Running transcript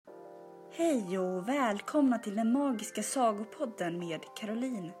Hej och välkomna till den magiska sagopodden med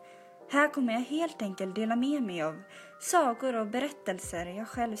Caroline. Här kommer jag helt enkelt dela med mig av sagor och berättelser jag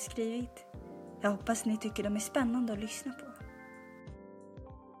själv skrivit. Jag hoppas ni tycker de är spännande att lyssna på.